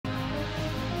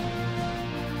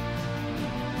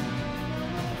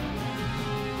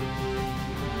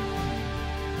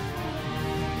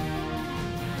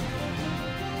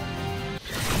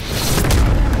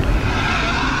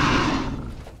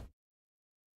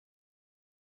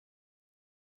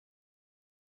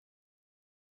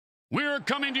We're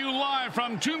coming to you live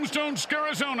from Tombstone,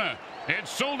 Arizona. It's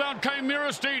sold-out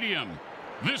Chimera Stadium.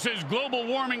 This is global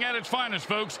warming at its finest,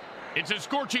 folks. It's a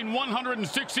scorching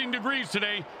 116 degrees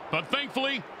today, but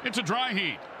thankfully, it's a dry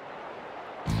heat.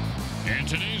 And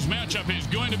today's matchup is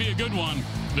going to be a good one.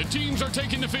 The teams are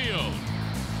taking the field.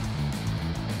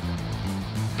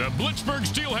 The Blitzburgh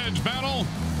Steelheads battle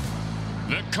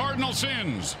the Cardinal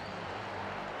Sins.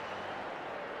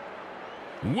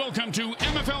 Welcome to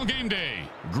MFL Game Day.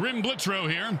 Grim Blitzrow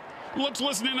here. Let's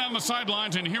listen in on the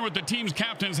sidelines and hear what the team's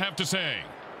captains have to say.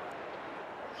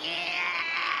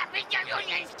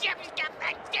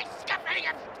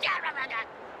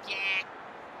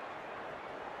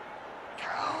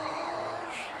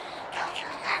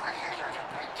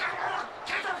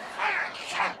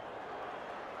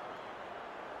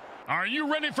 Are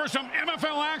you ready for some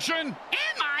MFL action?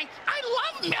 Am I? I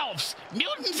love MILFs.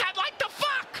 Mutants I'd like to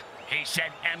fuck. He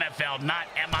said MFL, not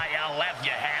MILF,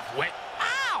 you half-wit.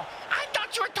 Ow! I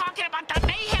thought you were talking about the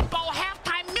Mayhem Bowl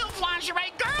halftime MILF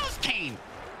lingerie girls team.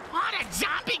 Oh, that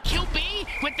zombie QB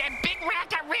with that big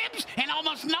rack of ribs and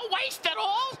almost no waist at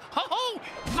all? Ho-ho!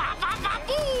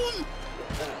 Va-va-va-boom!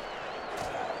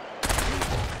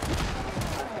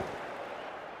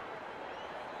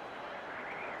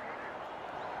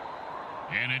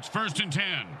 And it's 1st and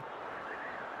 10.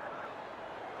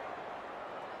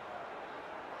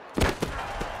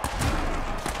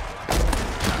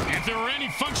 If there were any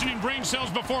functioning brain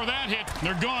cells before that hit,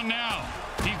 they're gone now.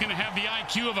 He's going to have the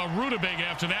IQ of a rutabaga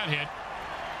after that hit.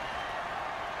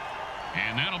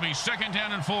 And that'll be 2nd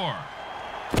down and 4.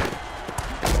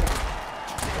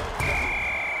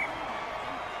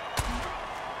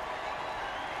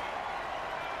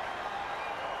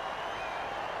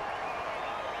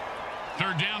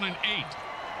 Third down and 8.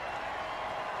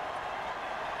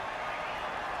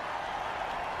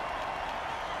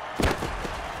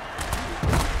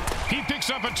 He picks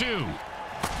up a 2.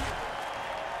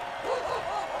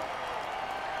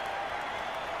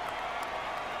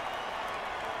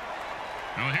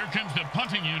 Well, here comes the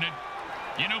punting unit.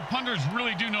 You know, punters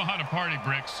really do know how to party,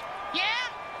 Bricks. Yeah?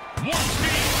 Warp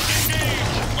speed,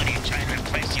 engage! What are you trying to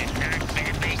impress your nerd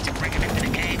fan base to bring him into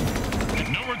the game?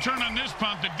 No return on this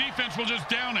punt. The defense will just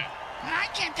down it. I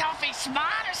can't tell if he's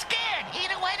smart or scared.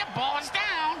 Either way, the ball is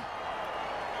down.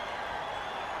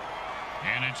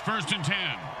 And it's 1st and 10.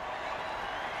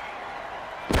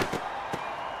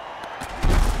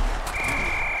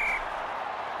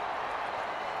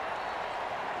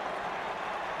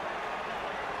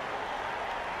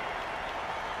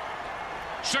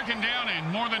 Second down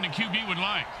and more than the QB would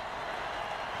like.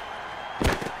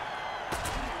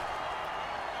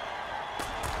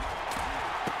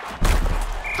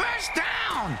 First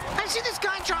down! I've seen this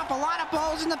guy drop a lot of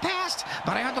balls in the past,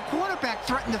 but I heard the quarterback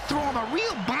threaten to throw him a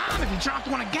real bomb if he dropped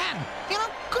one again. You know,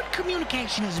 good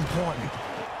communication is important.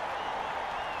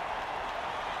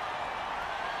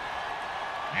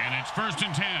 And it's 1st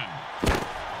and 10.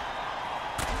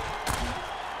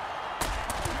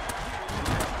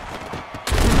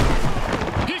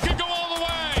 He could go all the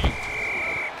way.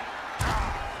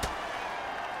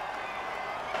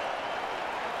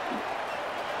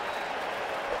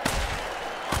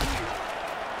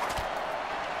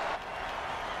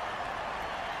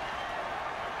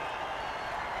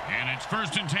 And it's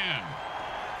 1st and 10.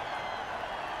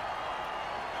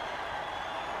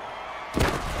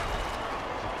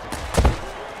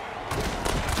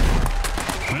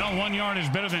 Well, 1 yard is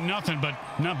better than nothing, but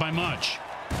not by much.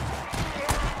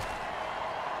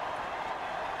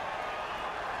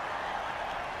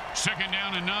 Second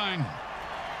down and 9.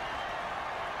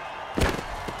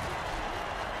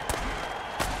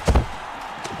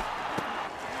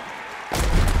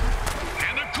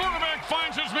 And the quarterback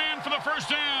finds his man for the 1st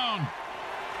down.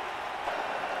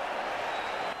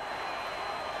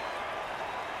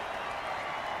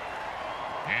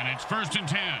 And it's 1st and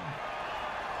 10.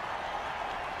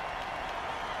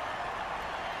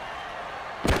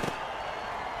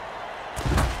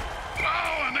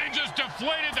 Oh, and they just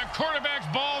deflated the quarterback's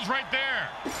balls right there.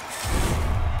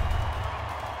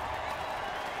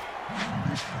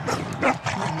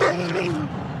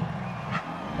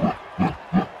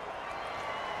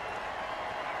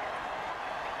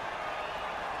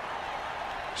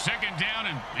 Second down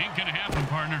and ain't gonna happen,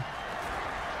 partner.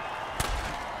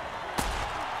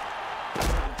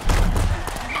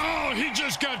 Oh, he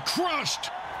just got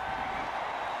crushed.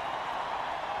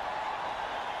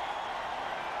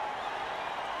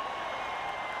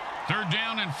 Third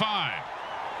down and 5.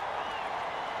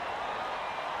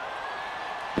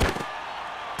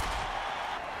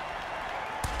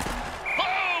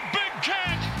 Oh, big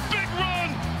catch, big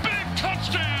run, big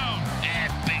touchdown.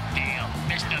 Big deal.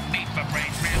 Mr. Meat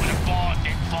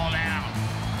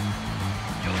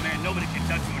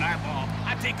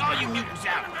all you mutants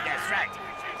out. That's right.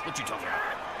 What you talking about?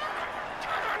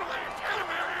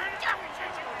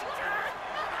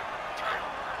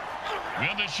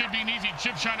 Well, this should be an easy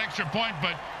chip shot extra point,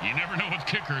 but you never know with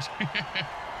kickers.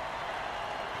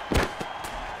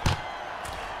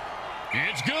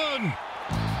 It's good.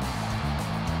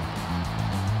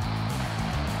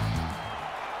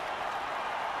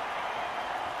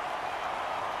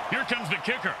 Here comes the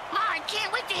kicker. Oh, I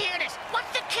can't wait to hear this.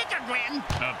 What's the kicker, Grim?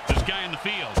 This guy in the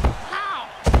field. Oh,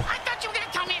 I thought you were going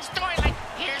to tell me a story like,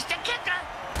 here's the kicker.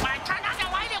 When I turned on the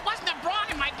light, it wasn't a broad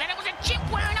in my bed. It was a chimp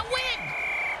wearing a wig.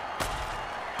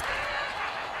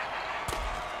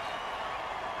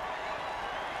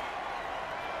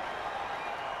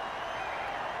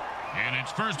 And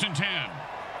it's 1st and 10.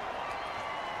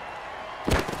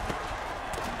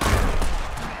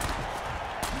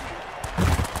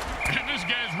 And this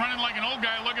guy's running like an old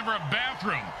guy looking for a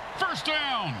bathroom. 1st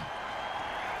down.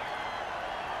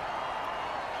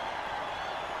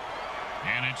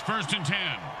 And it's 1st and 10.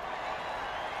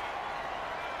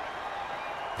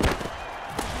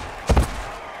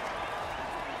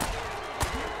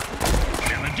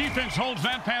 And the defense holds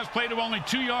that pass play to only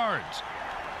 2 yards.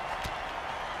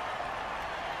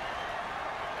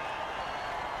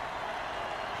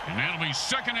 And that'll be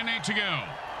 2nd and 8 to go.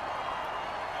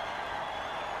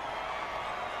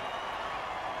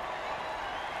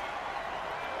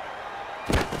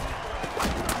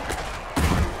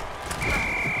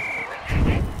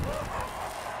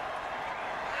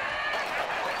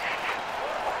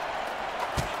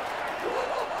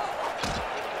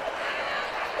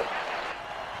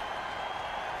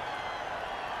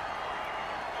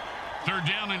 Third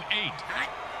down and 8. Hot.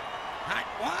 Hot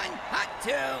 1, hot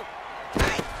 2,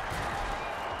 hot.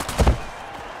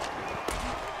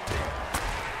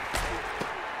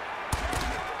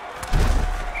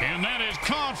 And that is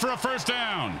caught for a 1st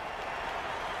down.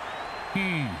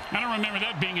 I don't remember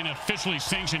that being an officially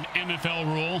sanctioned MFL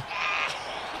rule.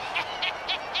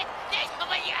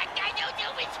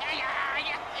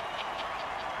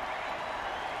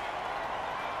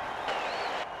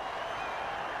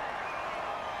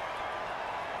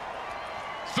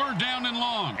 Third down and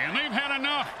long. And they've had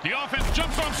enough. The offense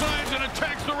jumps off sides and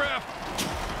attacks the ref.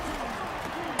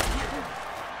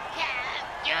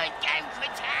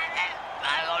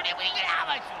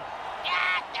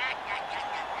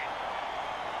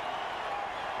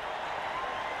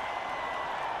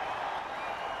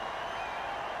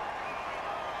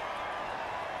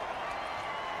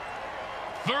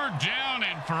 Third down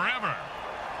and forever.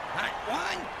 Hot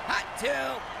 1, hot 2,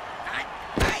 hot,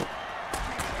 hot.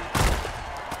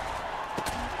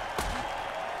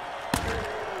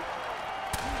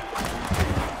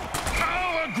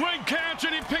 Oh, a great catch,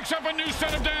 and he picks up a new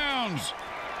set of downs.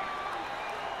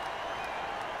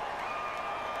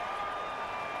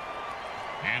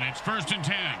 And it's 1st and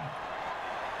 10.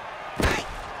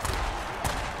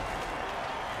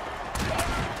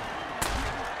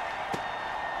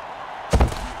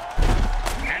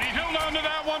 And he held on to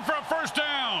that one for a 1st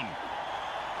down.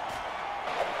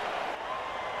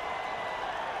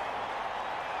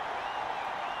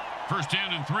 First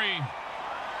down and 3.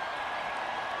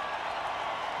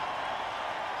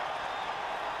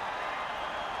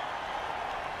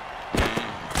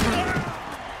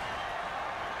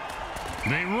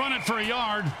 They run it for a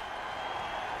yard.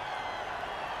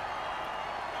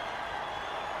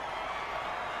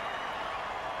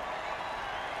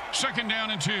 Second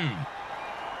down and 2.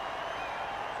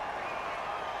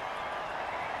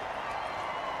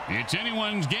 It's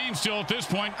anyone's game still at this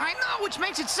point. I know, which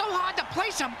makes it so hard to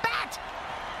place a bet.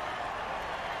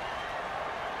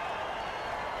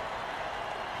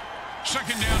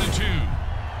 Second down and 2.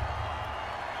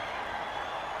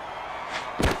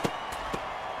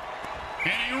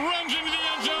 And he runs into the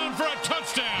end zone for a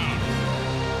touchdown.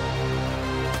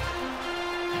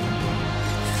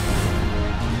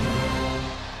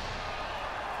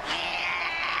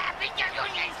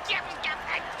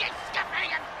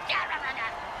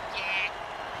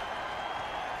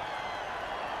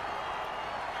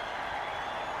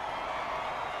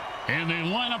 And they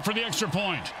line up for the extra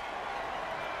point.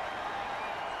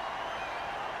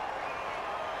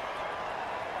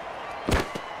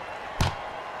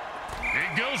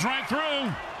 It goes right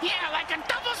through. Yeah, like a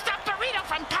double-stuffed burrito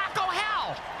from Taco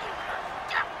Hell.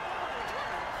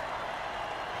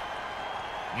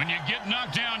 When you get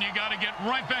knocked down, you got to get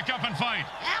right back up and fight.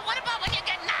 What about when you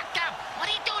get knocked up? What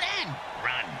do you do then?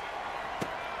 Run.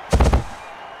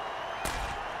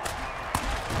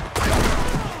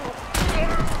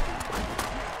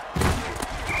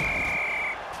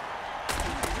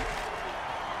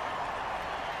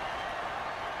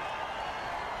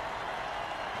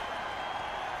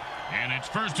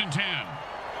 first and 10.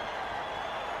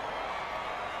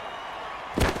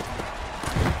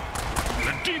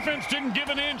 The defense didn't give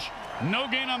an inch. No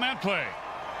gain on that play.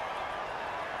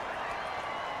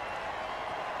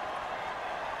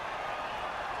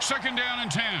 Second down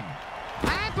and 10.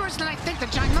 I personally think the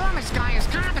ginormous guy is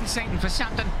compensating for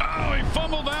something. Oh, he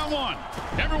fumbled that one.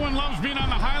 Everyone loves being on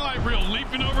the highlight reel,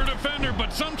 leaping over a defender,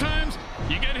 but sometimes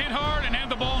you get hit hard and have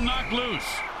the ball knocked loose.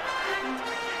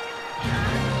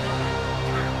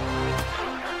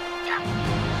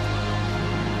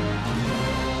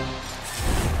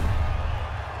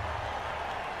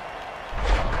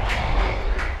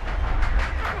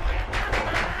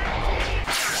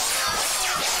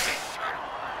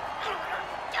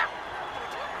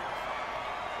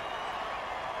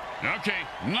 Okay,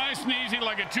 nice and easy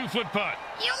like a 2-foot putt.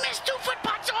 You miss 2-foot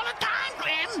putts all the time,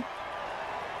 Grim.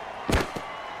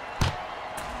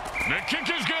 The kick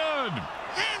is good.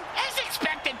 As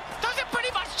expected, those are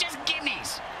pretty much just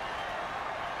gimmies.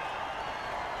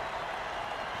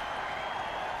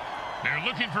 They're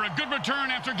looking for a good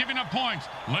return after giving up points.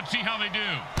 Let's see how they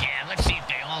do. Yeah, let's see if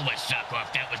they always suck or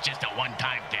if that was just a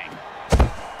one-time thing.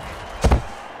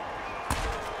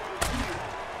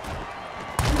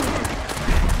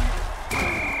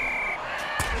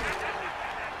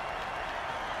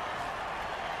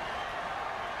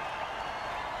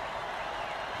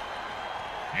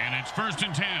 And it's first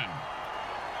and 10.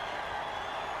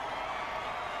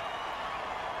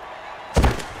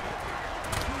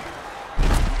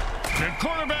 The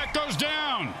quarterback goes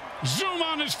down. Zoom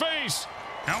on his face.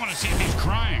 I want to see if he's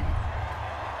crying.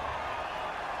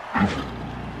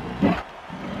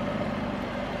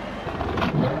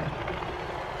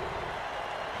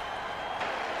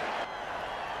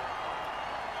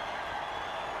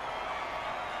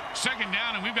 Second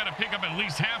down, and we've got to pick up at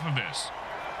least half of this.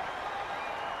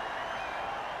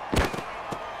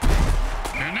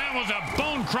 And that was a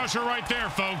bone crusher right there,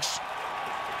 folks.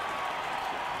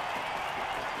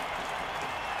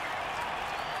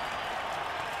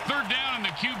 Third down, and the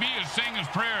QB is saying his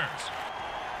prayers.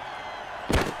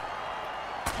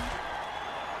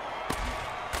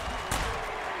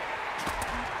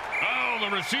 Oh,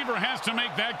 the receiver has to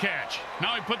make that catch.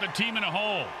 Now he put the team in a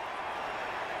hole.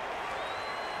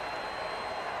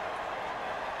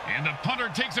 And the punter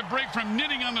takes a break from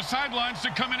knitting on the sidelines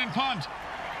to come in and punt.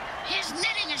 His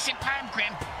knitting is superb,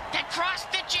 Grim. That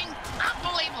cross-stitching,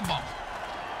 unbelievable.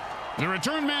 The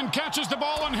return man catches the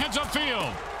ball and heads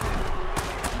upfield.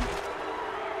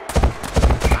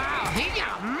 Oh, he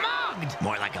got mugged.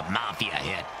 More like a mafia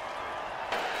hit.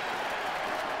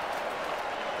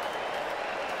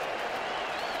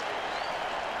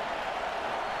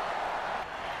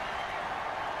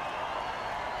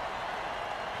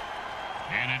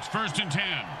 And it's first and 10.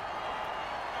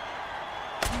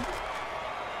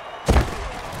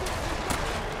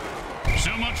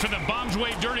 So much for the bombs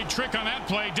way dirty trick on that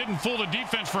play. Didn't fool the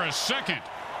defense for a second.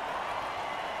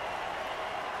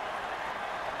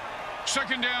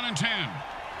 Second down and 10.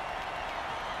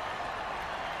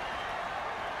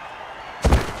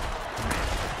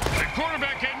 The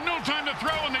quarterback had no time to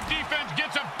throw, and the defense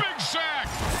gets a big sack.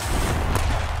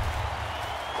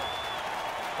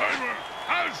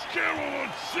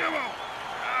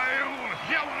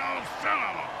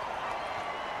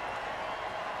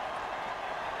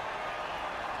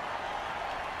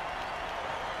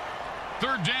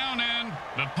 Third down, and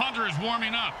the punter is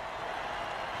warming up.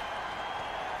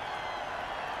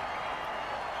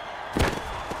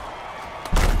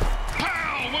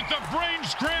 Powell with the brain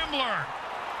scrambler.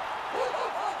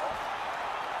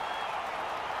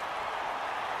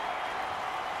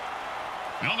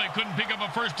 No, they couldn't pick up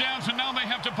a first down, so now they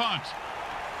have to punt.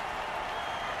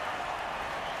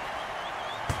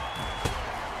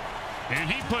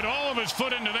 And he put all of his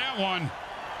foot into that one.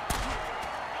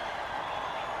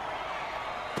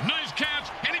 Nice catch,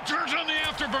 and he turns on the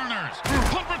afterburners.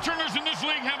 Punt returners in this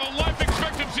league have a life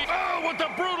expectancy. Oh, what a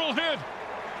brutal hit.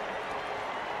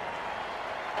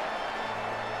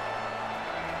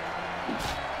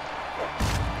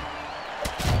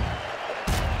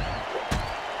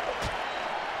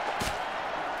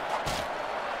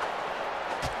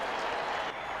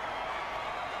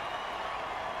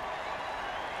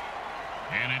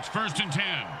 And it's first and 10.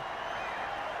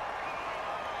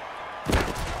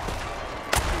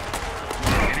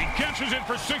 And he catches it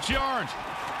for 6 yards.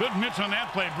 Good mitts on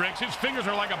that play, Bricks. His fingers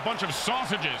are like a bunch of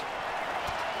sausages.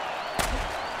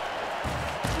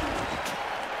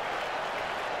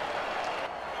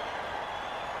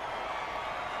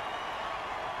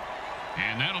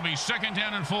 And that'll be second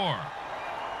down and 4.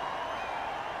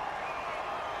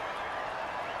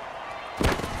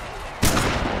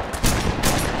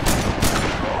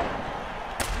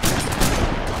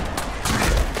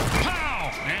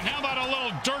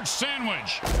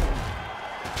 sandwich.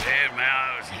 Hey,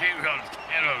 man, here we go.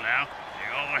 Hello now. You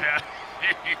over here?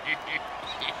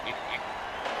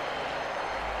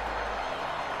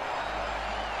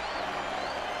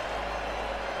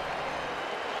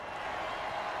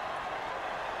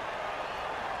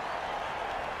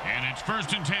 And it's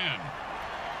 1st and 10.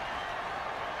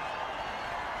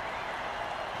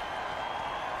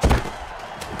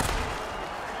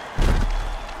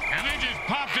 And they just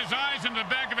popped his eyes in the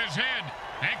back of his head.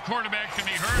 That quarterback can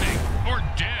be hurting or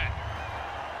dead.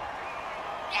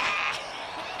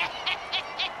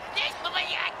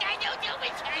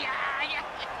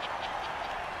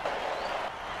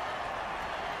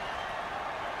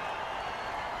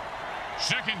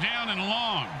 Second down and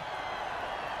long.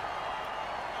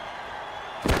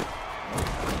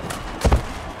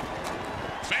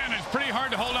 Man, it's pretty hard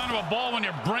to hold on to a ball when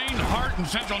your brain, heart, and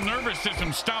central nervous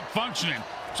system stop functioning.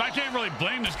 So I can't really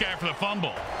blame this guy for the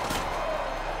fumble.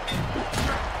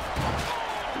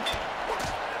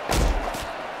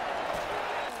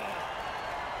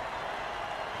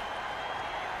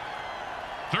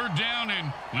 Third down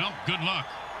and, well, good luck.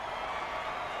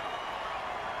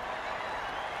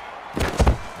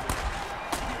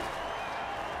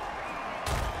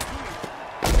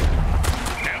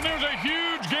 And there's a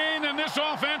huge gain, and this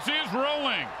offense is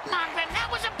rolling. Marvin, that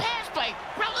was a pass play.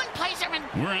 Rolling plays are in.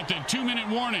 We're at the 2-minute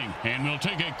warning, and we'll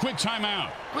take a quick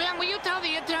timeout. Graham, will you tell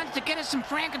the interns to get us some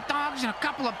Franken dogs and a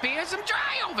couple of beers? I'm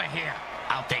dry over here.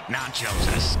 I'll take nachos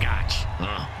and a scotch.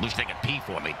 Wish they could pee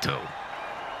for me, too.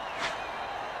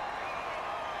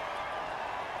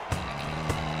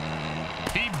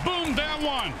 He boomed that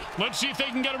one. Let's see if they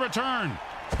can get a return.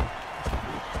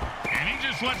 And he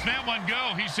just lets that one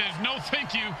go. He says, no,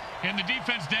 thank you, and the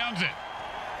defense downs it.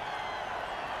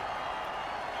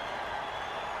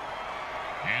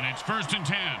 And it's 1st and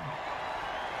 10.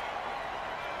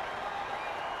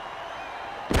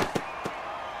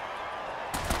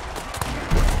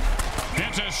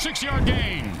 It's a 6-yard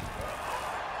gain.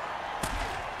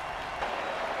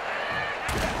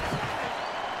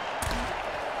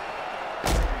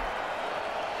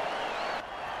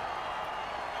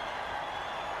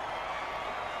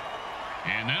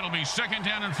 And that'll be 2nd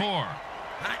down and 4.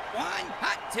 Hot 1,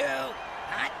 hot 2,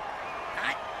 hot.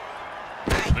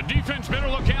 The defense better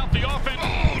look out. The offense.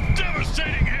 Oh,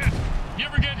 devastating hit. You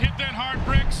ever get hit that hard,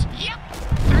 Bricks? Yep,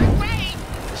 3rd grade.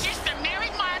 Sister Mary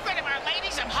Margaret of Our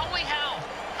Ladies of Holy Hell.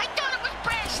 I thought it was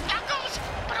brass knuckles,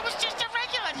 but it was just a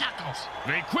regular knuckles.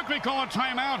 They quickly call a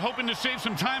timeout, hoping to save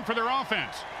some time for their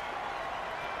offense.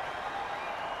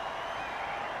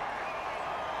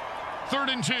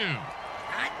 3rd and 2.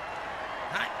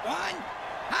 Hot 1,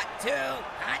 hot 2,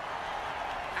 hot.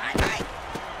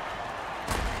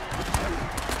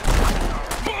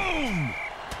 Boom!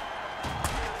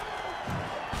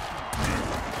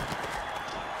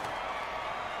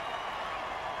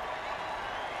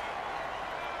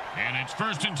 And it's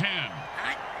 1st and 10.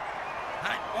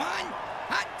 Hot 1,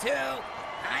 hot 2,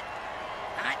 hot.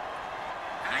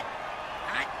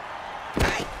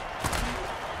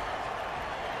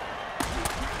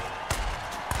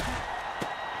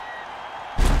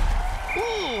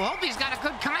 Ooh, hope he's got a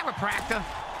good chiropractor.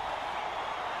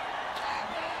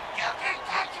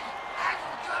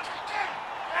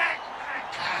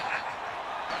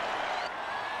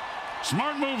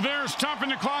 Smart move there, stopping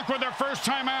the clock with their first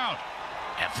timeout.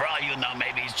 And for all you know,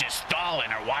 maybe he's just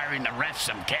stalling or wiring the refs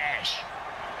some cash.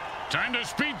 Time to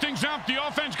speed things up. The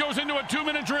offense goes into a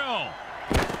 2-minute drill.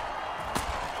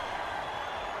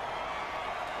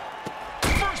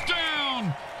 First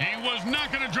down. He was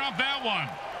not going to drop that one.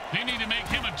 They need to make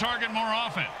him a target more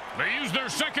often. They use their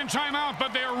second timeout,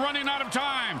 but they are running out of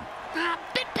time. A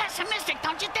bit pessimistic,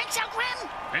 don't you think so, Grim?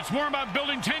 It's more about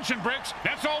building tension, Bricks.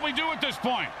 That's all we do at this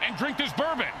point. And drink this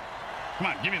bourbon. Come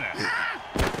on, give me that.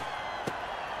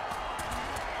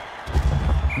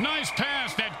 Nice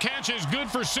pass. That catch is good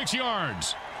for 6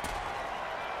 yards.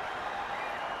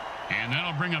 And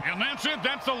that'll bring up. And that's it.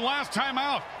 That's the last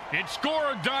timeout. It's score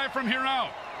or die from here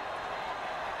out.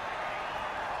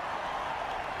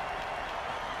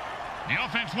 The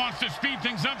offense wants to speed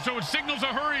things up, so it signals a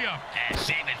hurry up.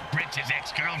 Same as Bricks'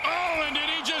 ex-girl. Oh, and did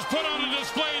he just put on a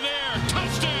display there?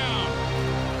 Touchdown!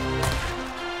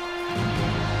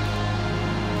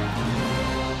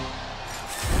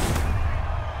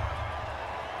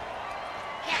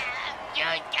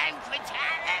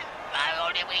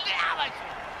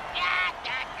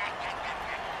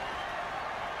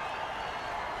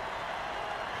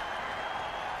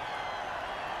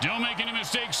 Don't make any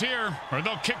mistakes here, or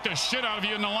they'll kick the shit out of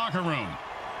you in the locker room.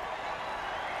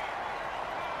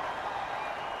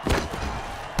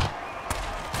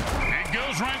 He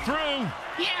goes right through.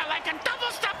 Yeah, like a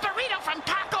double-stuffed burrito from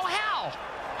Taco Hell.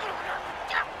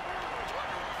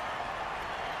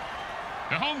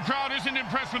 The home crowd isn't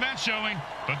impressed with that showing,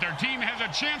 but their team has a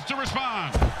chance to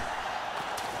respond.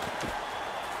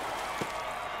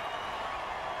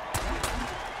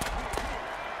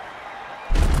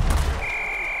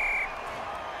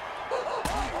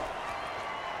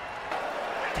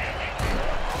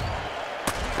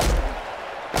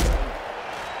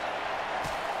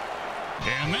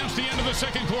 And that's the end of the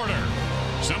second quarter.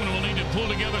 Someone will need to pull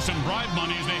together some bribe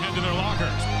money as they head to their lockers.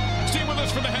 Stay with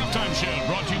us for the halftime show,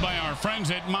 brought to you by our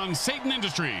friends at Monsatan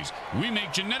Industries. We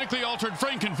make genetically altered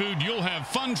frankenfood you'll have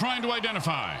fun trying to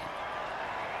identify.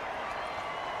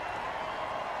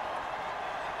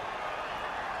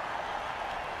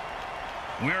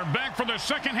 We're back for the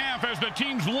second half as the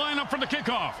teams line up for the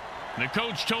kickoff. The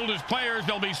coach told his players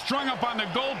they'll be strung up on the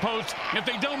goalposts if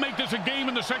they don't make this a game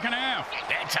in the second half.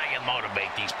 That's how you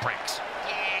motivate these pricks.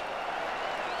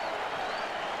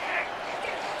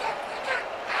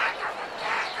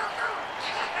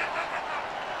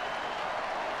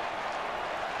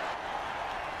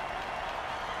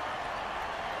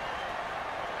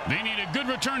 They need a good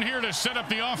return here to set up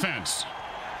the offense.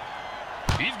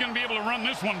 He's going to be able to run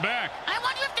this one back. I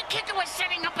wonder if the kicker was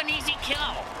setting up an easy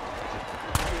kill.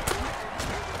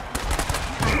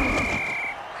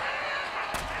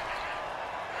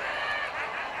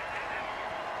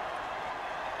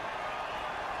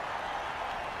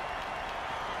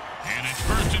 And it's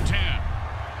 1st and 10.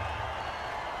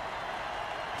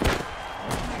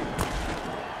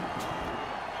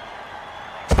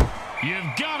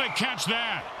 You've got to catch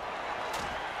that.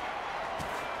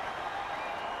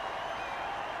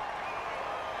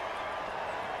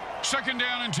 Second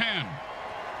down and 10.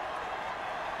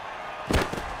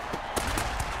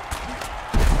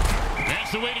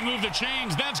 That's the way to move the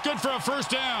chains. That's good for a first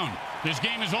down. This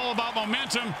game is all about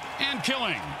momentum and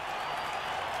killing.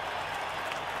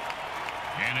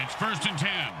 And it's 1st and 10.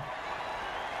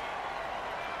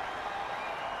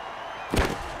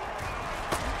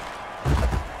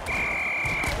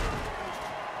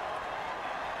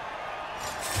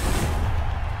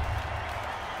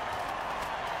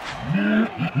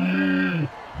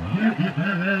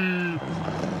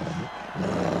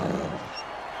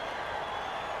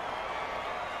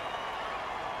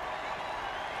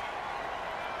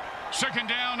 Second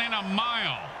down and a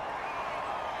mile.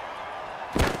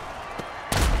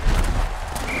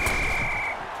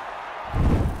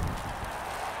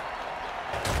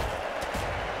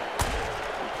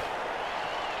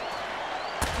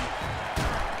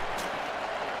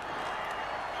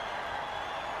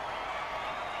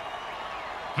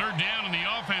 Third down, and the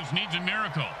offense needs a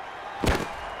miracle.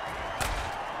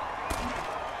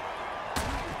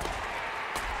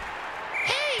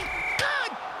 He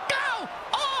could go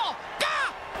all the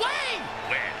way.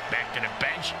 Well, back to the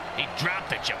bench. He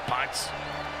dropped it, you putz.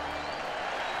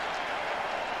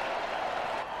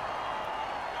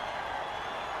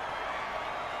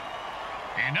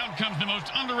 And out comes the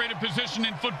most underrated position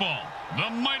in football, the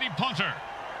mighty punter.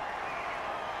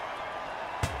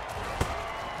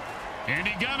 And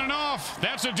he got it off.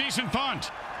 That's a decent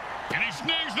punt. And he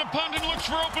snags the punt and looks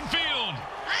for open field.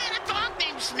 I had a dog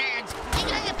named Snags. He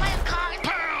got hit by a car.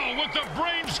 Pow! With the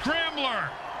brain scrambler.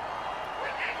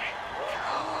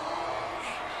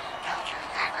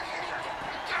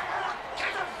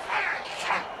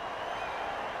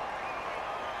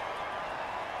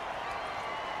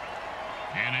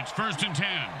 And it's 1st and 10.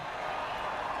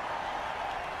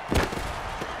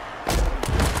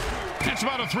 That's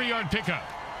about a 3-yard pickup.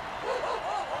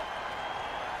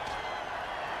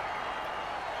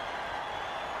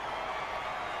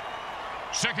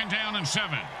 Second down and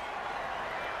 7.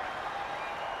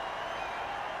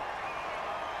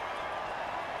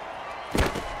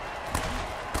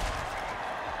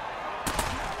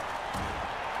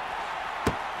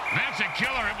 That's a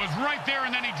killer. It was right there,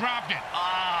 and then he dropped it.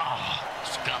 Oh,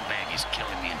 scumbag is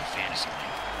killing me in the fantasy league.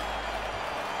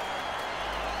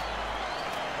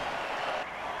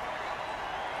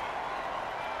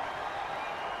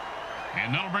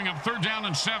 And that'll bring up 3rd down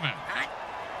and 7. Hot,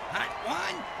 hot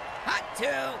 1, hot 2,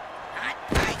 hot,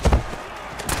 hot.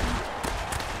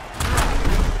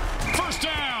 First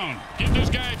down. Give this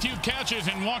guy a few catches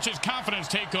and watch his confidence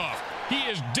take off. He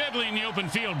is deadly in the open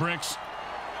field, Bricks.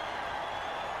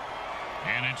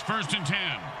 And it's 1st and 10.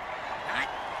 Hot,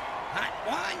 hot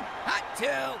 1, hot 2,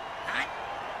 hot,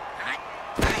 hot,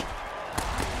 hot.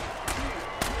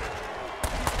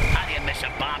 How do you miss a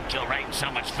bomb kill right in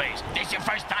someone's face? This your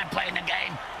first time playing the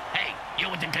game? Hey, you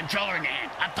with the controller in your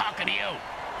hand. I'm talking to you.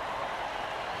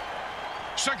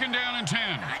 Second down and 10.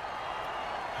 Hot,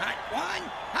 hot one,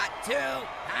 hot two,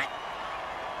 hot.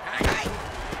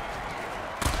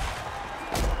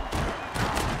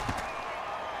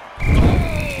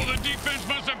 Oh, the defense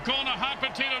must have called a hot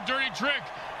potato dirty trick.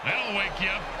 That'll wake you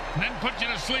up and then put you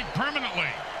to sleep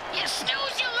permanently. You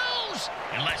snooze, you lose.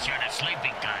 Unless you're in a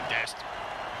sleeping contest.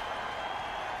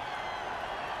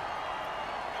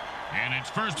 And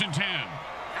it's 1st and 10.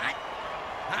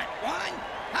 Hot one,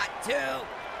 hot two,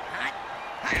 hot.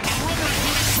 And the runner is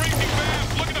moving crazy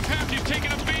fast. Look at the path he's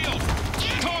taking upfield.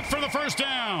 Caught for the 1st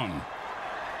down.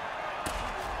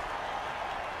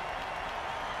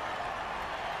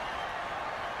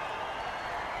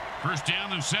 First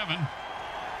down and 7.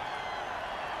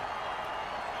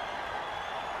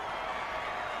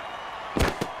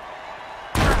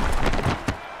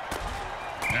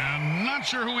 I'm not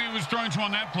sure who he was throwing to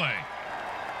on that play.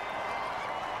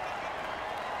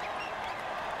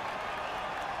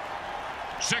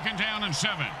 Second down and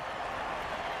 7.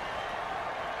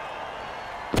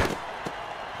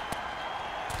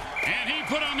 And he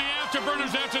put on the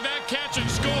afterburners after that catch and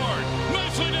scored.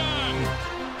 Nicely done.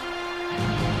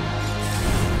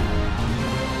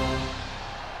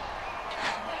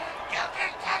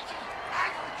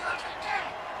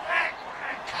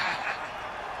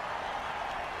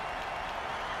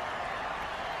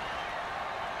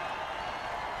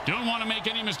 Don't want to make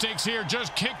any mistakes here.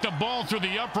 Just kick the ball through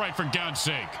the upright, for God's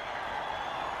sake.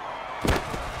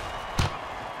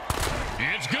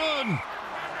 It's good.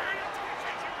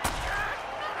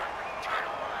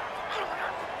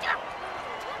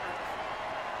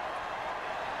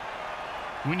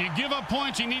 When you give up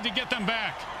points, you need to get them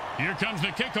back. Here comes the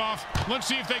kickoff. Let's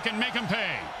see if they can make them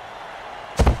pay.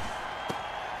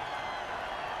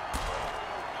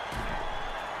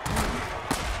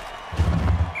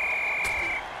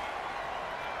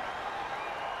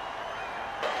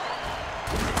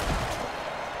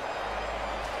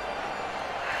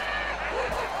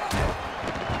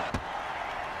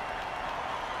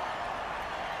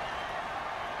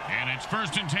 And it's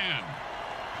 1st and 10.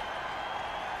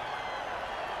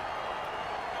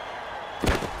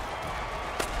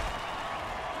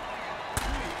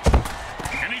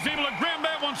 And he's able to grab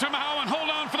that one somehow and hold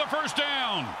on for the 1st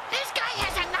down. This guy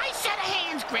has a nice set of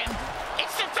hands, Grim.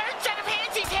 It's the 3rd set of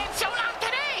hands he's had sewn on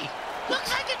today. Looks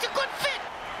like it's a good fit.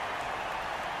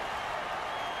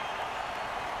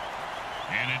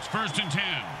 And it's 1st and 10.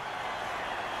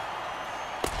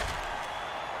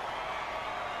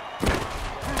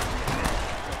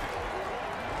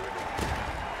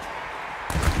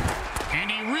 And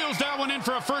he reels that one in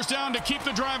for a 1st down to keep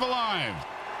the drive alive.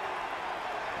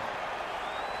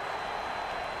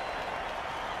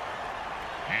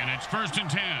 And it's 1st and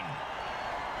 10.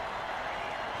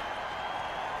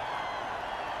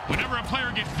 Whenever a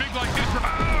player gets big like this,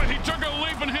 he took a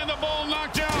leap and had the ball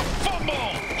knocked out. Fumble!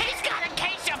 He's got a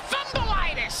case of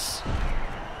fumbleitis.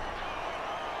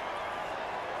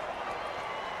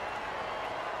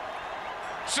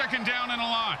 Second down and a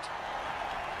lot.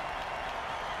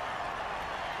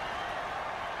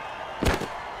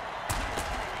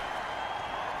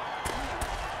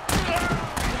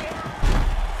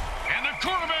 And the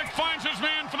quarterback finds his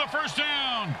man for the 1st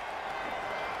down.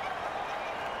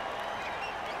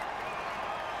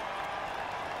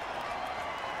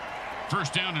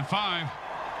 First down and 5.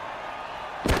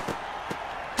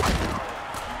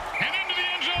 And into the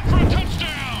end zone for a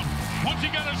touchdown. Once he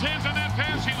got his hands on that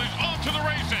pass, he was off to the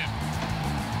races.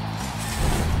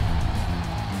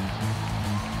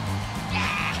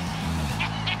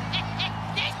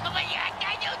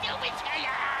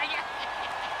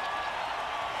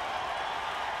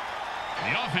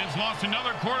 The offense lost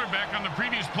another quarterback on the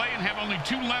previous play and have only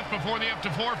 2 left before they have to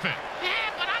forfeit.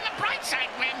 Yeah, but on the bright side,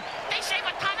 Grim, they save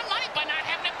a ton of money by not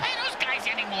having to pay those guys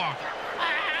anymore.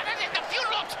 The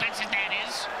funeral expenses, that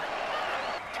is.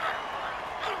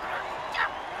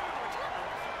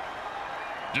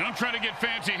 Don't try to get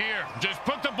fancy here. Just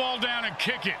put the ball down and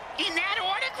kick it. In that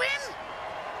order, Grim?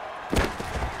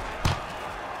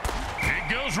 It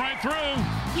goes right through.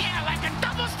 Yeah, like a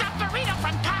double-stuffed burrito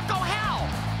from Taco Hell.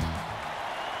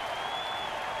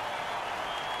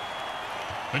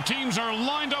 The teams are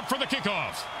lined up for the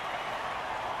kickoff.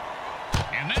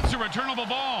 And that's a returnable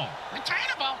ball.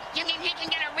 Returnable? You mean he can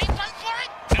get a refund for it?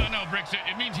 No, Bricks.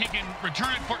 It means he can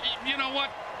return it for... You know what?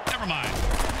 Never mind.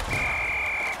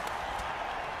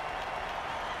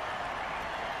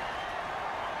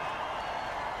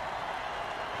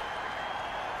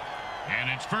 And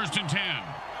it's 1st and 10.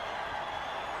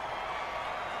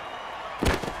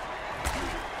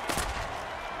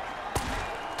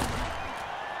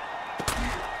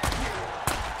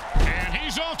 And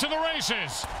he's off to the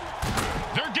races.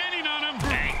 They're gaining on him.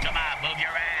 Hey, come on, move your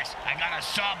ass. got a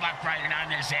sawbuck riding on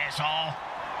this asshole.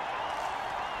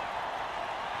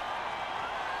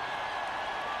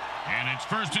 And it's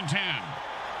 1st and 10.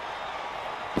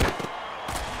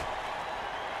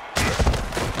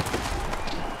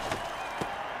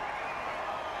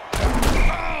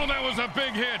 Oh, that was a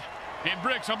big hit. Hey,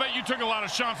 Bricks, I'll bet you took a lot of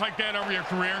shots like that over your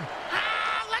career.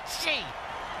 Let's see.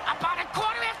 About a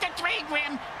quarter after 3,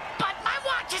 Grim, but my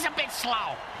watch is a bit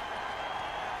slow.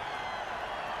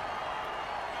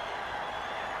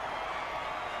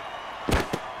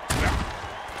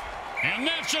 And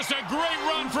that's just a great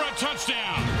run for a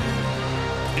touchdown.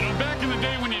 You know, back in the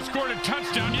day when you scored a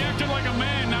touchdown, you acted like a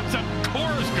man, not some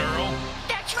chorus girl.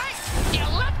 That's right. You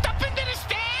leapt up into the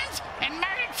stands and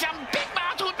murdered some big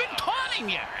mouths who'd been taunting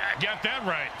you. Got that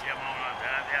right.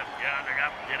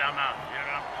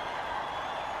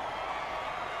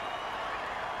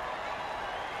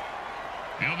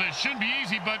 You know, this should be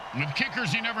easy, but with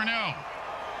kickers, you never know.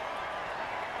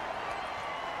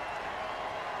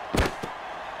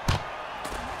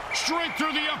 Straight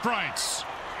through the uprights.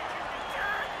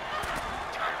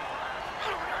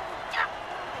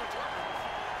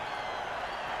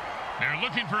 They're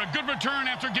looking for a good return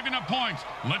after giving up points.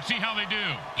 Let's see how they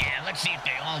do. Yeah, let's see if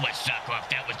they always suck or if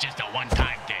that was just a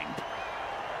one-time thing.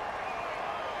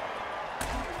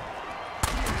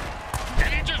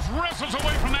 And he just wrestles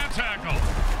away from that tackle.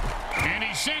 And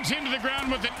he sends him to the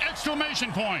ground with an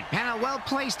exclamation point. And a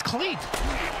well-placed cleat.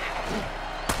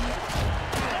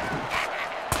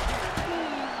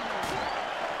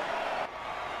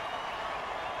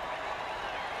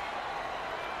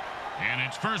 And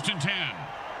it's 1st and 10.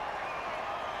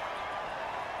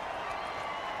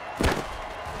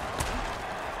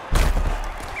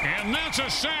 And that's a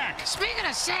sack. Speaking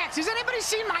of sacks, has anybody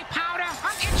seen my powder?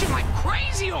 I'm itching like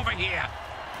crazy over here.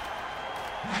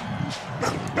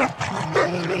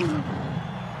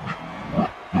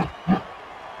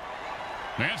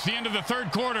 That's the end of the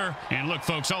 3rd quarter. And look,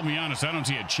 folks, I'll be honest, I don't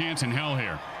see a chance in hell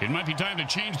here. It might be time to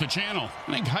change the channel.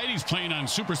 I think Heidi's playing on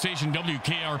Superstation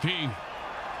WKRP.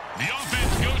 The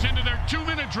offense goes into their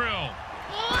 2-minute drill.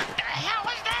 What the hell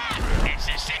was that? It's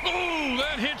a sick. Ooh,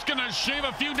 that hit's gonna shave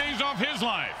a few days off his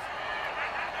life.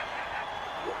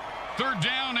 3rd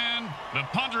down, and the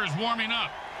punter is warming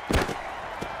up.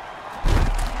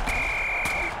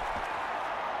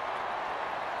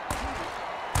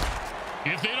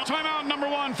 If they don't, timeout number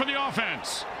 1 for the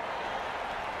offense.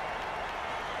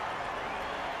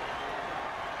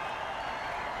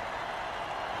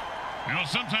 You know,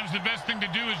 sometimes the best thing to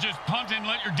do is just punt and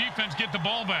let your defense get the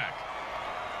ball back.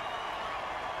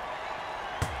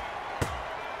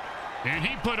 And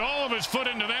he put all of his foot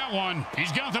into that one.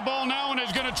 He's got the ball now and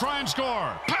is going to try and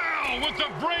score. Pow! With the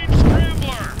brain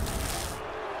scrambler.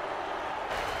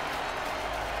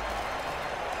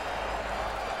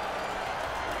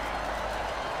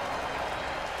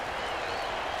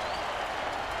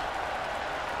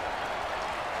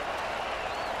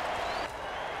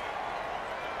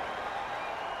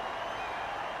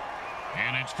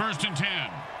 And it's 1st and 10.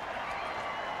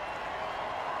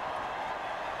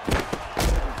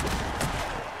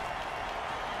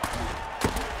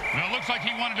 Well, it looks like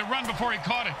he wanted to run before he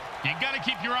caught it. You got to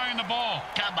keep your eye on the ball.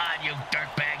 Come on, you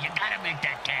dirtbag. You got to make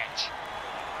that catch.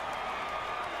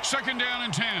 2nd down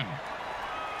and 10.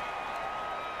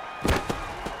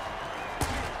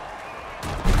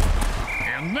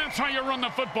 And that's how you run the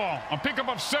football. A pickup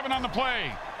of 7 on the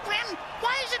play. Grim,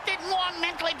 why is it that more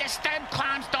mentally disturbed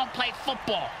clowns don't play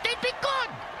football? They'd be good.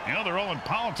 You know, they're all in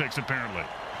politics, apparently.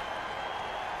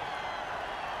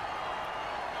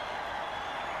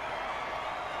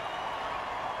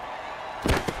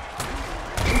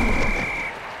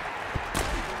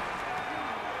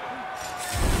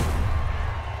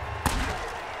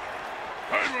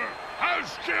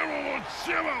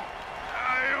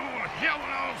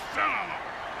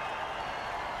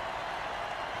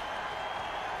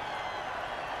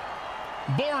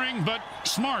 Boring, but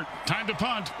smart. Time to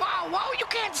punt. Whoa, you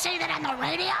can't say that on the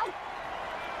radio.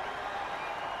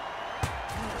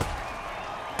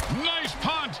 Nice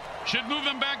punt. Should move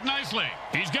them back nicely.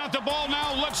 He's got the ball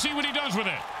now. Let's see what he does with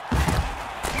it.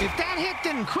 If that hit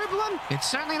didn't cripple him, it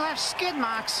certainly left skid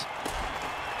marks.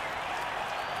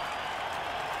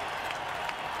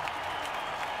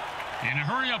 In a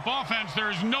hurry-up offense,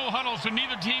 there is no huddle, so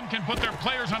neither team can put their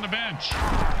players on the bench.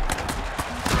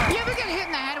 You ever get hit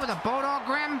in the head with a Bodog,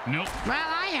 Grim? Nope. Well,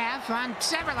 I have on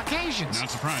several occasions. Not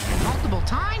surprising. Multiple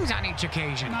times on each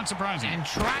occasion. Not surprising. And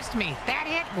trust me, that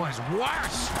hit was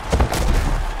worse.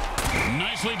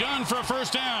 Nicely done for a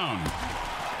 1st down.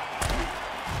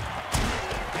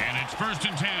 And it's 1st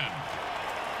and 10.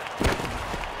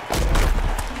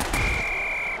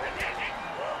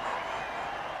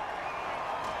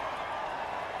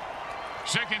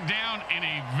 Second down and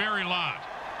a very lot.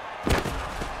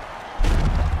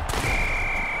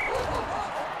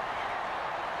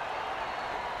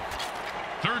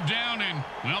 Third down and,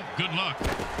 well, good luck.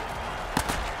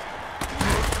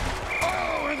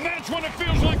 Oh, and that's what it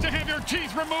feels like to have your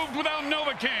teeth removed without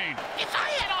Novocaine. If I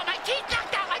had all my teeth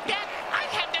knocked out like that, I'd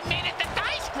have them made at the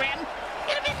dice grim.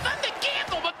 It'd be fun to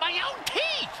gamble with my own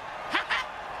teeth.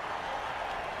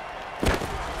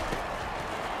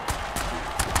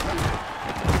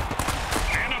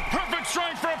 And a perfect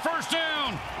strike for a first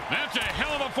down. That's a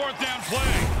hell of a fourth down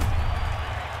play.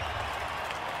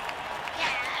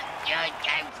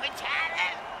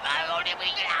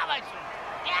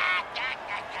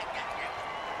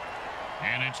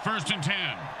 And it's 1st and 10.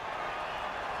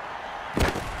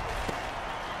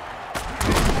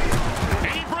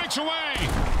 And he breaks away.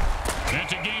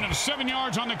 That's a gain of 7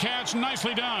 yards on the catch.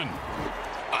 Nicely done.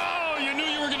 Oh, you knew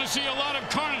you were going to see a lot of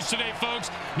carnage today, folks.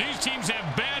 These teams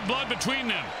have bad blood between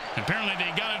them. Apparently,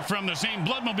 they got it from the same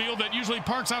bloodmobile that usually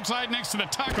parks outside next to the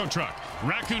taco truck.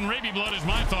 Raccoon rabies blood is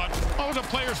my thought. Always a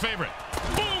player's favorite.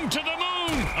 Boom to the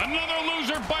moon. Another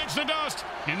loser bites the dust.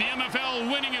 In the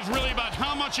MFL, winning is really about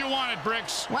how much you want it,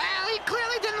 Bricks. Well, he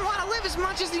clearly didn't want to live as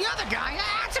much as the other guy.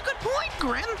 That's a good point,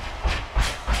 Grim.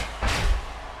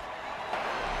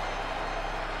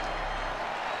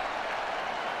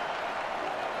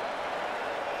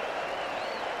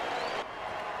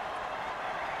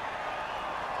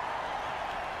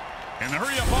 And the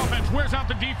hurry-up offense wears out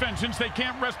the defense since they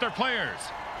can't rest their players.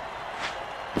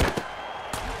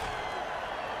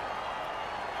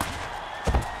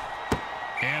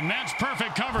 And that's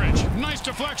perfect coverage. Nice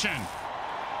deflection.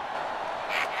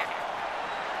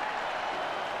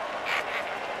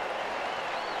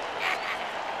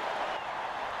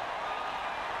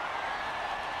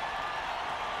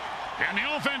 And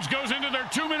the offense goes into their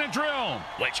 2-minute drill.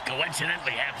 Which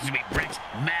coincidentally happens to be Brick's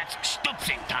match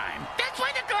stoopsing time. That's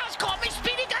why the girls call me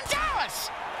Speedy Gonzalez.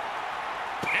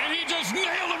 And he just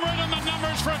nailed him right on the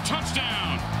numbers for a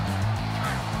touchdown.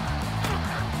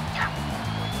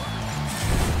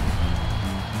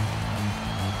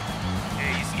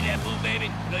 Hey, you see that move, baby?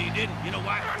 No, you didn't. You know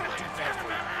why? I'm too fast for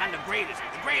you. I'm the greatest.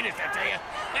 The greatest, I tell you.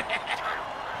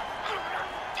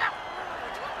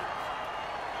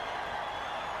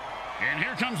 And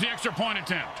here comes the extra point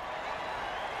attempt.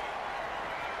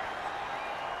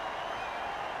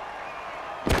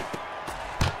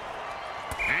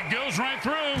 It goes right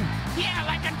through. Yeah,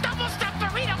 like a double-stuffed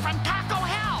burrito from Taco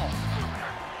Hell.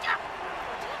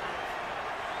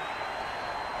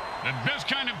 The best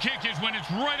kind of kick is when it's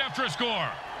right after a score.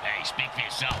 Hey, speak for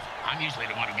yourself. I'm usually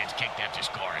the one who gets kicked after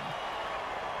scoring.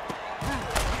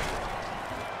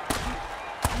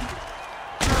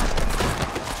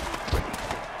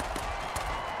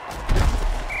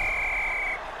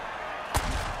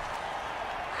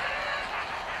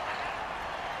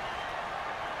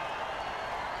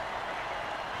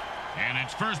 And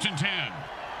it's 1st and 10.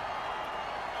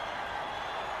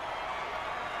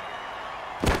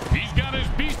 He's got his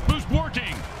beast boost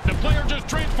working. The player just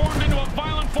transformed into a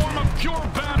violent form of pure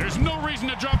battle. There's no reason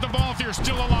to drop the ball if you're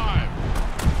still alive.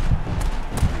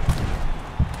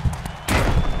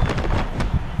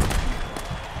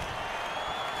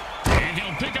 And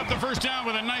he'll pick up the first down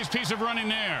with a nice piece of running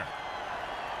there.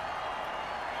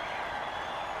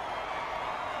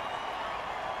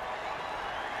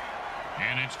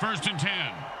 And it's 1st and 10.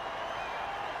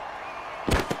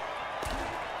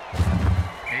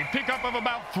 A pickup of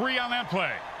about 3 on that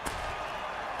play.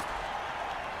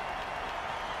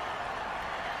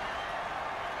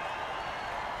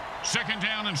 Second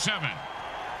down and 7.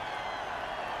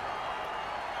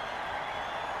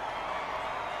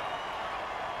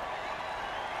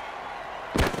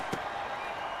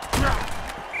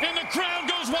 And the crowd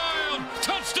goes wild.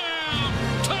 Touchdown!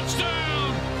 Touchdown!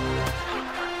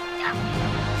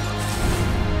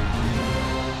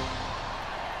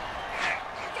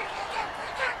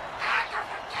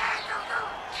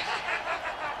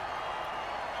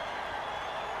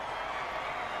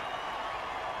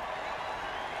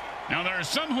 Now, there are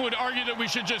some who would argue that we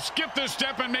should just skip this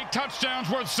step and make touchdowns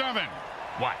worth 7.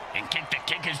 What, and kick the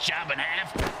kicker's job in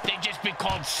half? They'd just be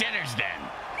called sinners then.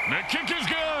 The kick is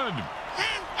good.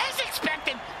 As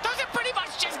expected, those are pretty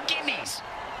much just gimmies.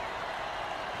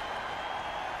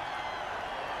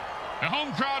 The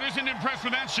home crowd isn't impressed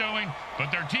with that showing, but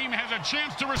their team has a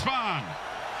chance to respond.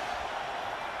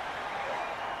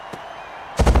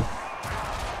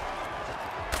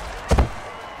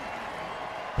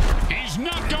 He's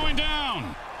not going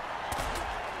down.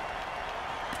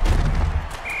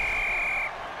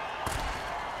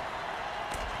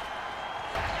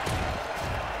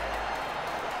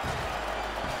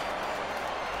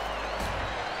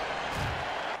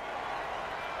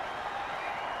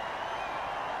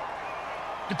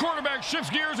 The quarterback shifts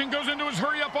gears and goes into his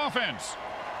hurry-up offense.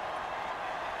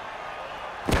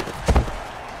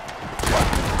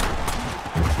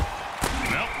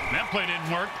 Well, that play didn't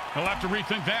work. He'll have to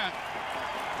rethink that.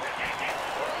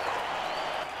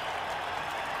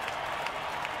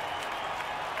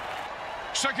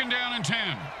 Second down and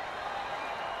 10.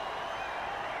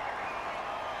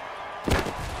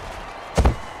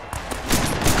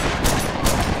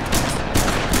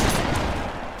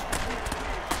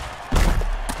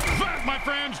 That, my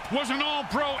friends, was an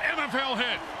all-pro MFL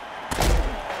hit.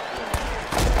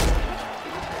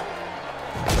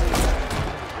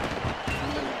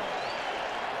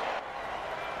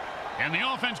 And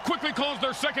the offense quickly calls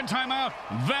their second timeout.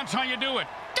 That's how you do it.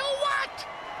 Do what?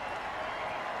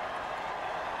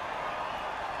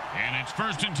 And it's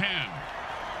first and 10.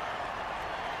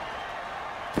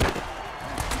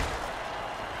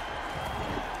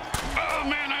 Oh,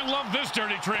 man, I love this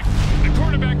dirty trick. The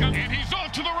quarterback, and he's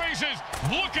off to the races.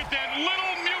 Look at that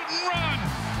little mutant run.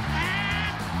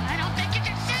 I don't think you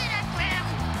can say that, Graham.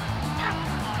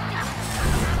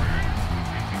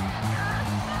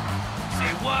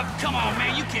 Say what? Come on,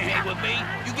 man. You can't hang with me.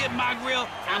 You get my grill,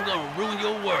 I'm going to ruin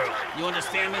your world. You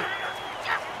understand me?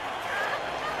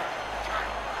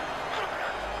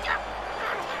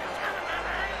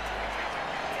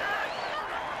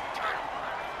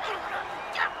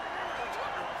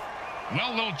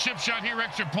 Well, little chip shot here,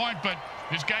 extra point, but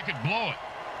this guy could blow it.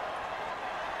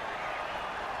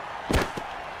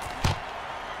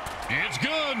 It's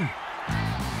good.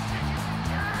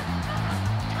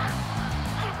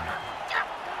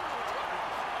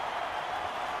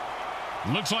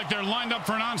 Looks like they're lined up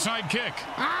for an onside kick.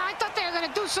 I thought they were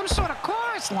going to do some sort of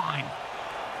chorus line.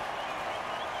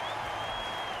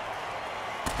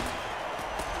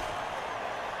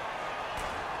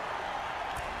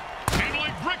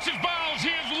 Breaks his balls. He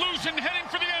is loose and heading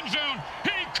for the end zone.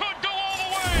 He could go all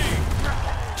the way.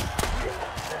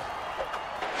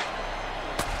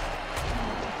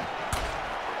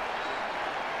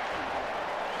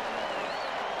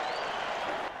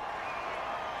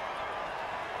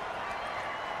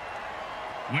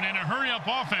 When in a hurry-up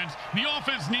offense, the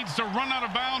offense needs to run out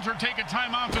of bounds or take a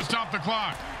timeout to stop the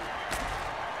clock.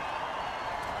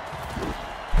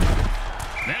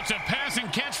 That's a pass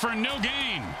and catch for no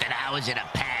gain. Then how is it a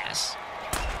pass?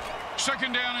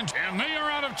 Second down, and they are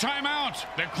out of timeouts.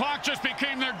 The clock just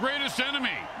became their greatest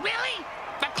enemy. Really?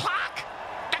 The clock?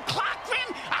 The clock,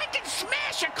 Grim? I can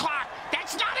smash a clock.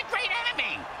 That's not a great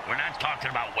enemy. We're not talking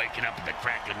about waking up at the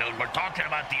crack of noon. We're talking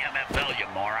about the MFL, you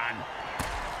moron.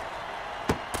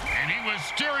 And he was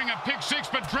steering a pick six,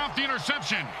 but dropped the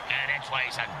interception. Yeah, that's why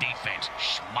he's on defense,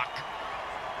 schmuck.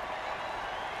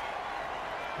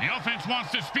 The offense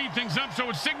wants to speed things up, so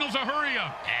it signals a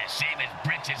hurry-up. Yeah, same as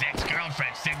Britz's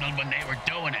ex-girlfriend signaled when they were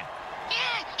doing it.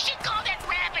 Yeah, she called it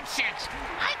rabbit sex.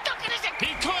 I took it as a...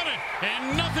 He caught it,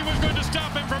 and nothing was going to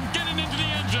stop him from getting into the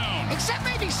end zone. Except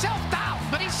maybe self-doubt,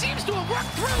 but he seems to have worked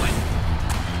through it.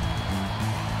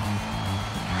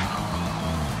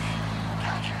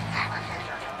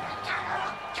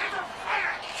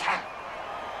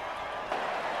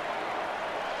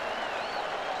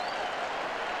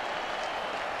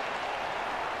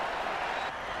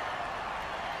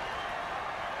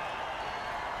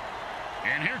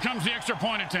 And here comes the extra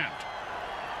point attempt.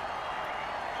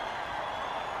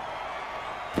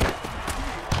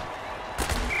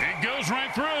 It goes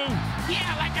right through.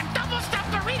 Yeah, like a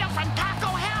double-stuffed burrito from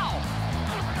Taco Hell.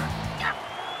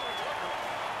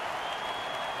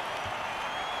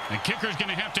 The kicker's going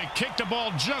to have to kick the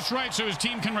ball just right so his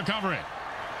team can recover it.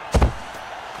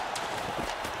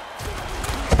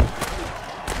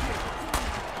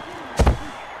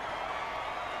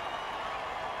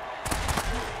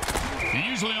 You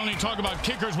usually only talk about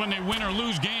kickers when they win or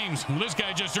lose games. Well, this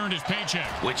guy just earned his paycheck.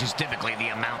 Which is typically the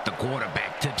amount the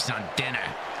quarterback tips on dinner.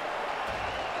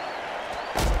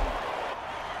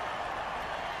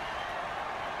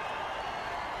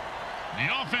 The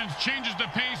offense changes the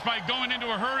pace by going into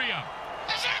a hurry-up.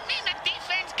 Does that mean the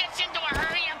defense gets into a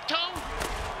hurry-up, too?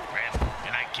 Rip,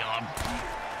 can I kill him?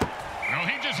 Well,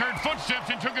 he just heard footsteps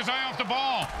and took his eye off the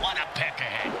ball. What a peck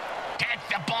ahead. Catch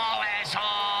the ball,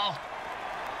 asshole!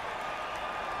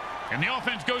 And the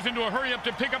offense goes into a hurry-up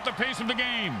to pick up the pace of the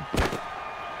game.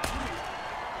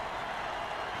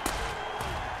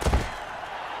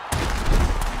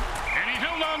 And he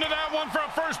held on to that one for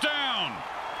a first down.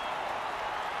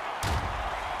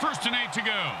 1st and 8 to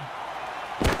go.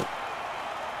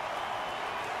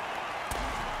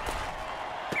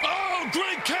 Oh,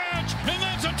 great catch! And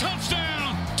that's a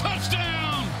touchdown!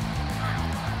 Touchdown!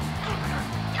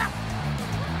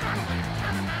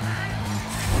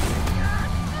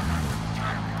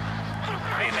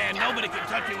 can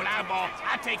touch me with eyeball,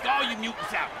 I take all you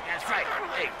mutants out. That's right.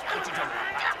 Hey, what you talking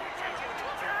about?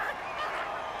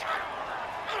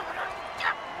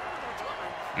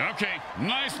 Okay,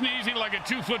 nice and easy like a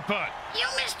 2-foot putt. You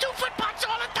miss 2-foot putts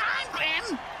all the time,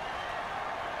 Grim.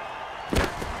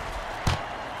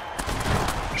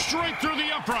 Straight through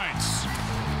the uprights.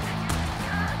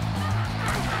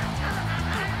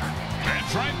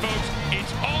 That's right, folks.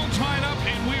 It's all tied up,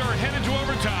 and we are headed to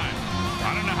overtime.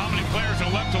 I don't know how many players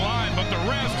are left alive, but the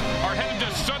rest are headed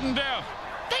to sudden death.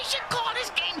 They should call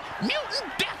this game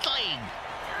Mutant Death League.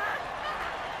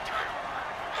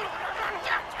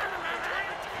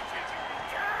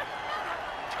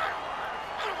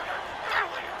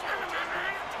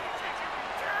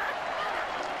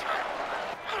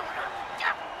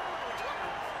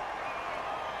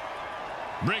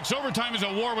 Breaks overtime is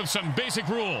a war with some basic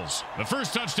rules. The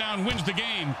first touchdown wins the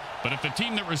game, but if the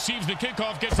team that receives the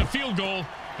kickoff gets a field goal,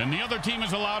 then the other team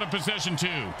is allowed a possession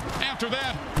too. After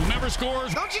that, whomever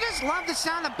scores... Don't you just love the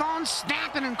sound of bones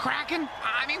snapping and cracking?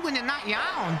 I mean, when they're not your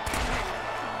own.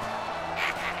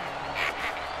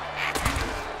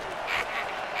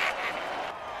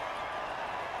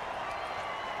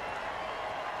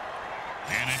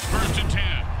 And it's 1st and 10.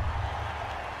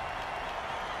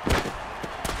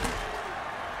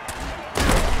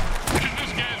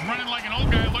 Running like an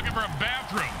old guy looking for a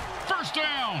bathroom. 1st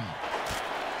down.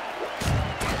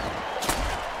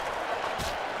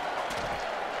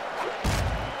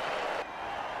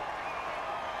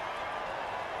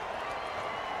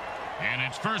 And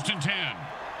it's 1st and 10.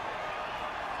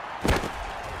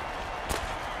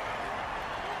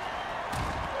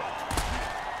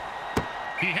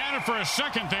 He had it for a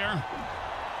second there.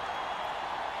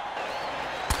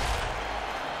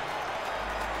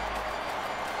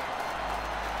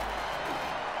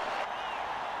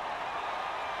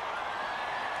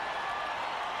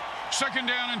 Second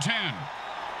down and 10.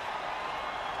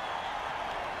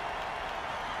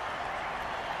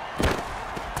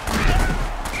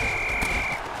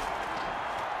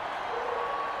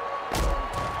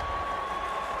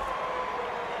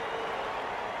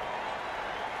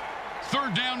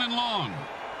 Third down and long.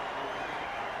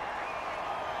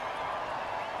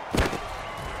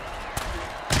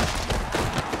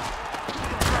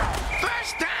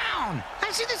 First down!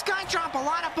 I've seen this guy drop a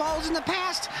lot of balls in the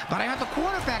past, but I heard the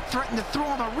quarterback threaten to throw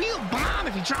him a real bomb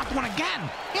if he dropped one again.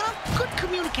 You know, good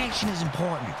communication is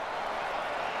important.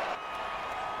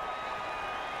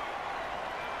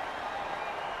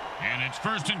 And it's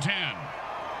 1st and 10.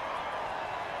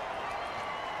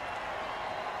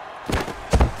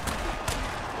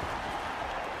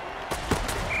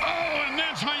 Oh, and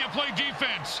that's how you play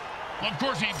defense. Well, of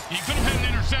course, he could have had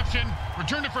an interception,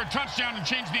 returned it for a touchdown, and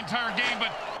changed the entire game,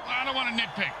 but I don't want to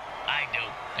nitpick. I do.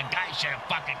 The guy should have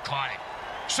fucking caught it.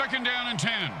 Second down and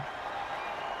 10.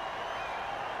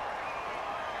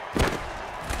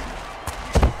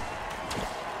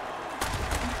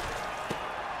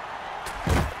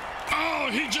 Oh,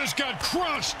 he just got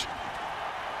crushed.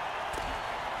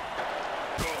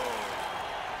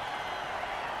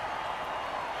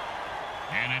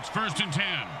 And it's 1st and 10.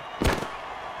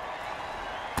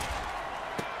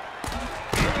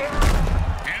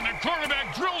 And the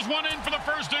quarterback drills one in for the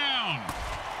 1st down.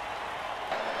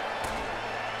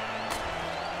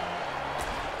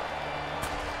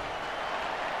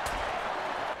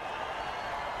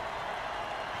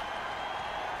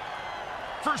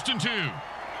 First and 2.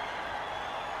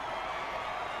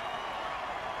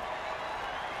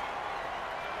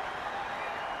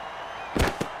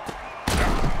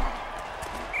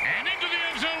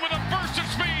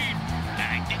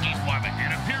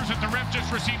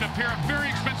 Just received a pair of very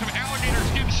expensive alligator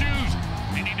skin shoes.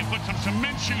 They need to put some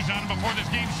cement shoes on before this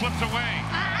game slips away.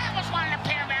 I almost wanted a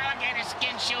pair of alligator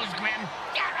skin shoes, Grim.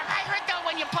 Yeah, I heard though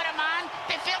when you put them on,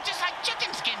 they feel just like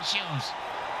chicken skin shoes.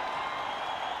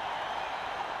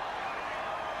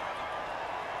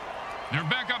 They're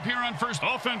back up here on first.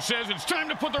 Offense says it's time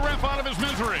to put the ref out of his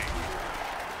misery.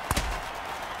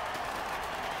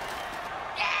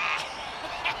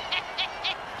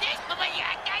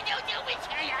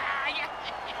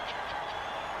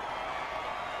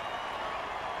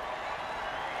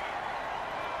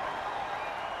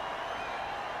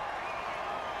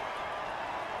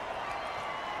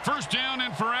 First down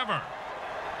and forever.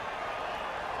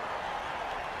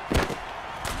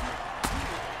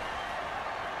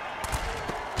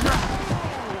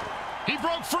 He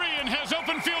broke free and has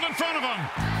open field in front of him.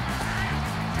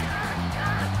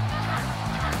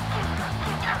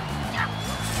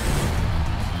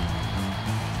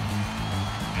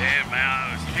 Yeah,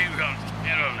 man, Steve's on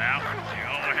Cardinal now.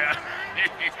 Oh, yeah.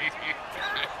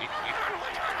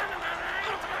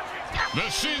 The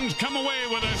Sins come away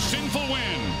with a sinful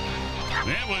win.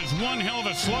 That was one hell of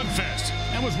a slugfest.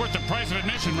 That was worth the price of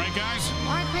admission, right, guys?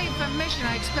 Why pay for admission?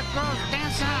 I expect girls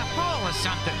dancing on a pole or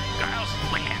something. Girls,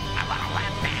 win. I want a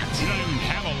lap dance. You don't even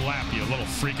have a lap, you little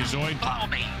freakazoid.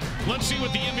 Follow me. Let's see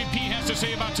what the MVP has to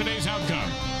say about today's outcome.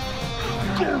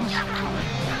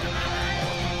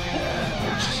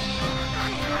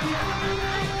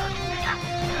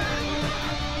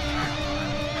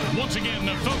 Once again,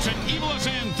 the folks at Evil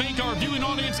SN thank our viewing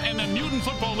audience and the Mutant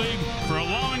Football League for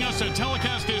allowing us to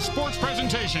telecast this sports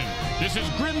presentation. This is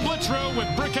Grim Blitzburgh with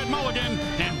Brickhead Mulligan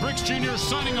and Bricks Jr.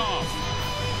 signing off.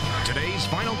 Today's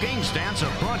final game stats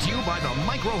are brought to you by the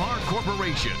Micro Heart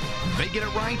Corporation. They get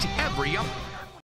it right every up.